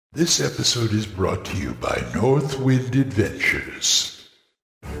This episode is brought to you by Northwind Adventures.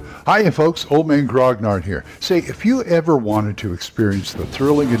 Hiya folks, Old Man Grognard here. Say, if you ever wanted to experience the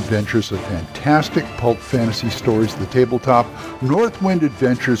thrilling adventures of fantastic pulp fantasy stories at the tabletop, Northwind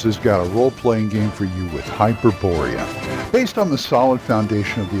Adventures has got a role-playing game for you with Hyperborea. Based on the solid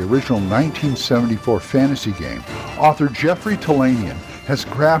foundation of the original 1974 fantasy game, author Jeffrey Talanian has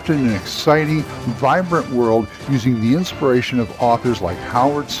crafted an exciting, vibrant world using the inspiration of authors like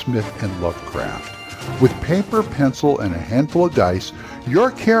Howard Smith and Lovecraft. With paper, pencil, and a handful of dice,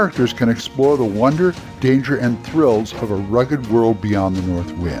 your characters can explore the wonder, danger, and thrills of a rugged world beyond the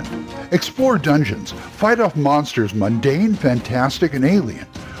North Wind. Explore dungeons, fight off monsters mundane, fantastic, and alien.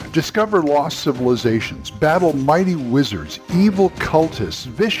 Discover lost civilizations, battle mighty wizards, evil cultists,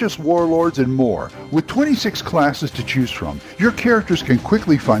 vicious warlords, and more. With 26 classes to choose from, your characters can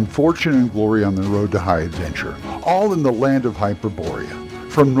quickly find fortune and glory on the road to high adventure, all in the land of Hyperborea.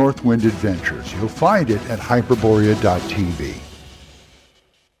 From Northwind Adventures, you'll find it at hyperborea.tv.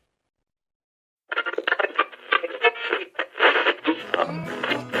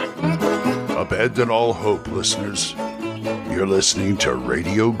 Abandon all hope, listeners. You're listening to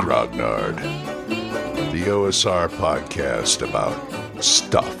Radio Grognard, the OSR podcast about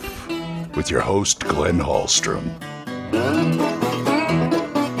stuff, with your host, Glenn Hallstrom.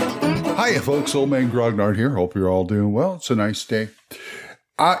 Hiya, folks. Old Man Grognard here. Hope you're all doing well. It's a nice day.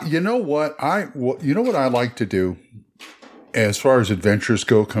 You know what I like to do as far as adventures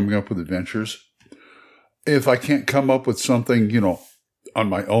go, coming up with adventures? If I can't come up with something, on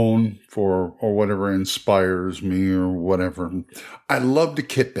my own or whatever inspires me or whatever, I love to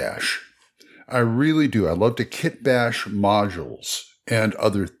kit bash. I really do. I love to kit bash modules and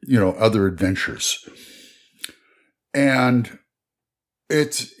other adventures. And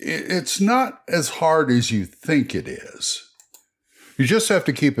it's not as hard as you think it is. You just have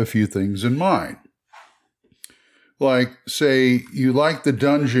to keep a few things in mind. Like, say, you like the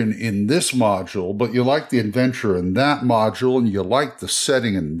dungeon in this module, but you like the adventure in that module, and you like the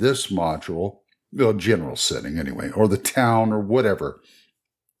setting in this module, the general setting anyway, or the town or whatever.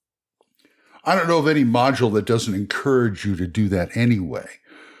 I don't know of any module that doesn't encourage you to do that anyway.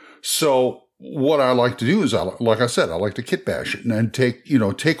 So what I like to do is, like I said, I like to kit bash it and then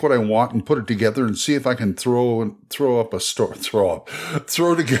take what I want and put it together and see if I can throw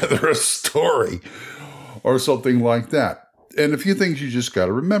together a story or something like that. And a few things you just got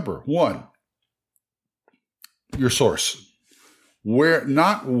to remember. One, your source. Where,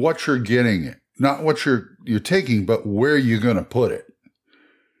 not what you're getting, not what you're taking, but where you're going to put it.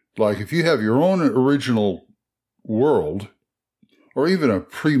 Like if you have your own original world, or even a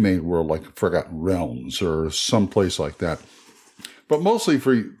pre-made world like Forgotten Realms or someplace like that. But mostly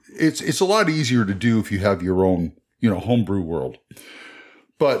it's a lot easier to do if you have your own, homebrew world.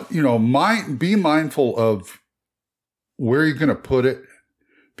 But, be mindful of where you're going to put it,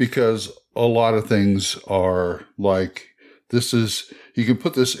 because a lot of things are like, you can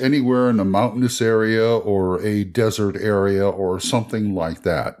put this anywhere in a mountainous area or a desert area or something like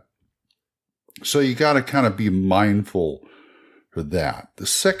that. So you got to kind of be mindful for that. The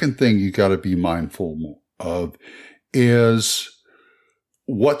second thing you got to be mindful of is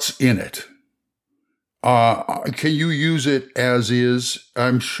what's in it. Can you use it as is?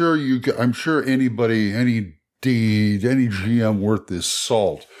 I'm sure anybody, any GM worth his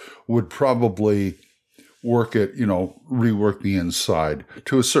salt would probably rework the inside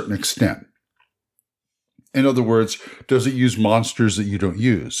to a certain extent. In other words, does it use monsters that you don't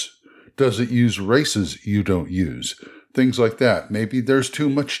use? Does it use races you don't use? Things like that. Maybe there's too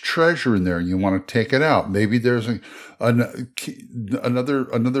much treasure in there and you want to take it out. Maybe there's another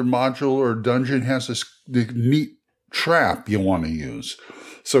module or dungeon has this neat trap you want to use.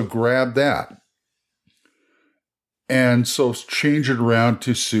 So grab that. And so change it around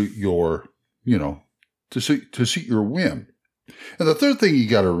to suit your, to suit your whim. And the third thing you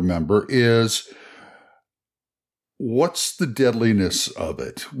got to remember is, what's the deadliness of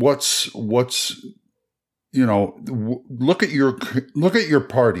it? Look at your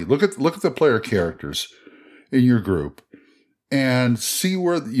party, look at the player characters in your group and see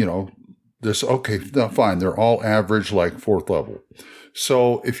where, fine. They're all average, like 4th level.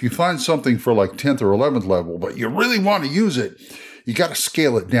 So if you find something for like 10th or 11th level, but you really want to use it, you got to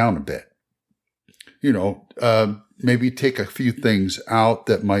scale it down a bit. Maybe take a few things out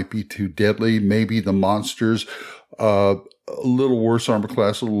that might be too deadly. Maybe the monsters, a little worse armor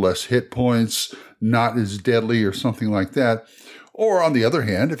class, a little less hit points, not as deadly or something like that. Or on the other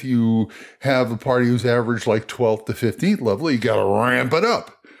hand, if you have a party who's average like 12th to 15th level, you got to ramp it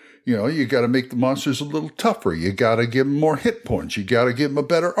up. You got to make the monsters a little tougher. You got to give them more hit points. You got to give them a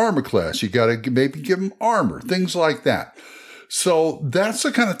better armor class. You got to maybe give them armor, things like that. So that's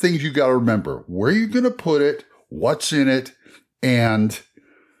the kind of things you got to remember. Where you're going to put it, what's in it, and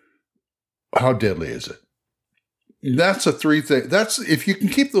how deadly is it? That's the three things. If you can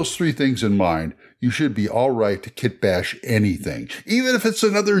keep those three things in mind, you should be all right to kit bash anything, even if it's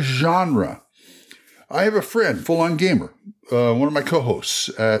another genre. I have a friend, Full On Gamer, one of my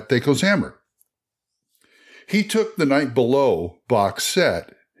co-hosts at Thaco's Hammer. He took the Night Below box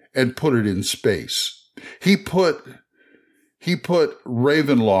set and put it in space. He put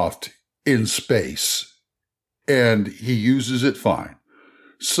Ravenloft in space, and he uses it fine.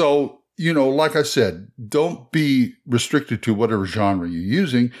 So, like I said, don't be restricted to whatever genre you're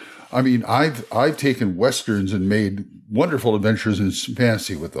using. I mean, I've taken Westerns and made wonderful adventures in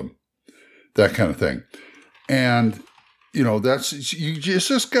fantasy with them, that kind of thing. And, it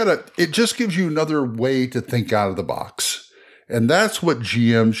just gives you another way to think out of the box. And that's what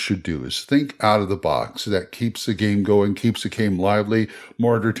GMs should do, is think out of the box. That keeps the game going, keeps the game lively,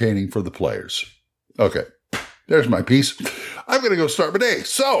 more entertaining for the players. Okay. There's my piece. I'm going to go start my day.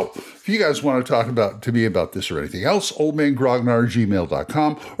 So, if you guys want to talk to me about this or anything else,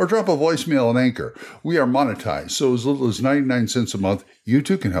 oldmangrognard@gmail.com, or drop a voicemail on Anchor. We are monetized, so as little as 99 cents a month, you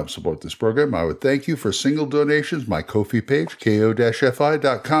too can help support this program. I would thank you for single donations, my Ko-fi page,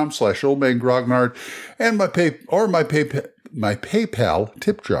 ko-fi.com/oldmangrognard, and my PayPal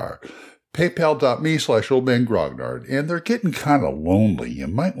tip jar, paypal.me/oldmangrognard. And they're getting kind of lonely. You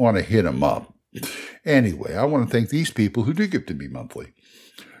might want to hit them up. Anyway, I want to thank these people who do give to me monthly.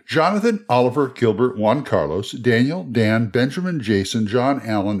 Jonathan, Oliver, Gilbert, Juan Carlos, Daniel, Dan, Benjamin, Jason, John,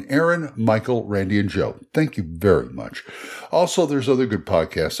 Allen, Aaron, Michael, Randy, and Joe. Thank you very much. Also, there's other good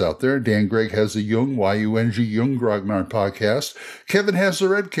podcasts out there. Dan Gregg has the Jung, Y-U-N-G, Jung Grognard podcast. Kevin has the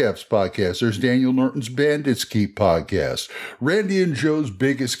Red Caps podcast. There's Daniel Norton's Bandits Geek podcast. Randy and Joe's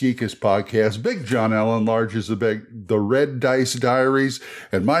Biggest Geekest podcast. Big John Allen Large is the Red Dice Diaries.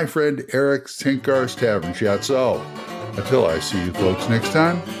 And my friend Eric Tinkar's Tavern Chat. So, until I see you folks next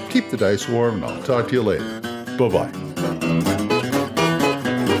time, keep the dice warm, and I'll talk to you later. Bye-bye.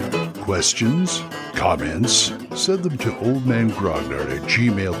 Questions? Comments? Send them to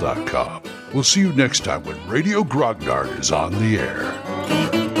oldmangrognard@gmail.com. We'll see you next time when Radio Grognard is on the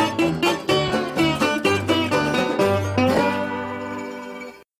air.